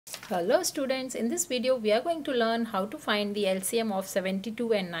Hello students, in this video we are going to learn how to find the LCM of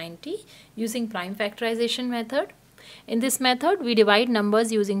 72 and 90 using prime factorization method. In this method we divide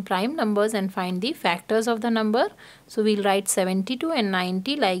numbers using prime numbers and find the factors of the number. So we'll write 72 and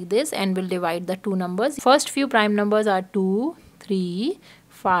 90 like this and we'll divide the two numbers. First few prime numbers are 2, 3,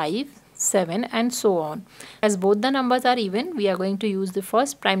 5, 7 and so on. As both the numbers are even, we are going to use the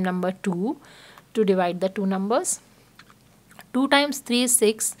first prime number 2 to divide the two numbers. 2 times 3 is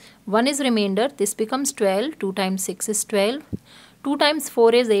 6, 1 is remainder, this becomes 12, 2 times 6 is 12, 2 times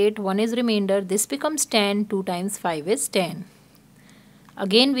 4 is 8, 1 is remainder, this becomes 10, 2 times 5 is 10.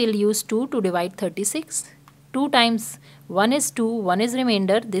 Again we'll use 2 to divide 36, 2 times 1 is 2, 1 is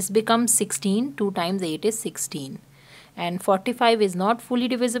remainder, this becomes 16, 2 times 8 is 16. And 45 is not fully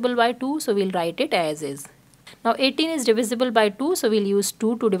divisible by 2, so we'll write it as is. Now 18 is divisible by 2, so we'll use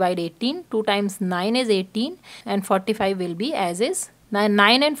 2 to divide 18. 2 times 9 is 18 and 45 will be as is. Now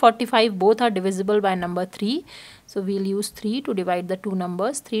 9 and 45 both are divisible by number 3. So we'll use 3 to divide the two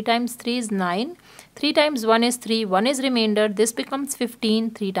numbers. 3 times 3 is 9. 3 times 1 is 3. 1 is remainder. This becomes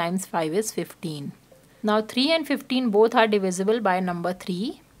 15. 3 times 5 is 15. Now 3 and 15 both are divisible by number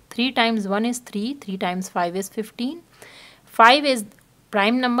 3. 3 times 1 is 3. 3 times 5 is 15. 5 is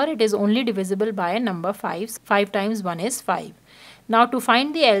prime number, it is only divisible by a number 5. 5 times 1 is 5. Now to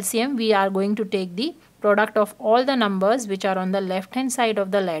find the LCM, we are going to take the product of all the numbers which are on the left hand side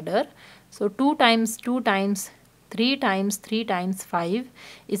of the ladder. So 2 times 2 times 3 times 3 times 5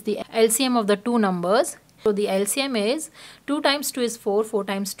 is the LCM of the two numbers. So the LCM is 2 times 2 is 4, 4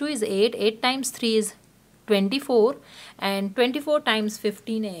 times 2 is 8, 8 times 3 is 24 and 24 times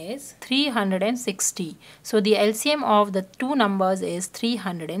 15 is 360. So the LCM of the two numbers is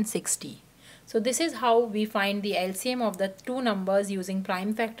 360. So this is how we find the LCM of the two numbers using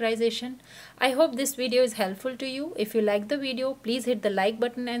prime factorization. I hope this video is helpful to you. If you like the video, please hit the like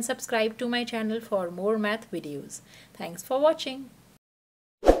button and subscribe to my channel for more math videos. Thanks for watching.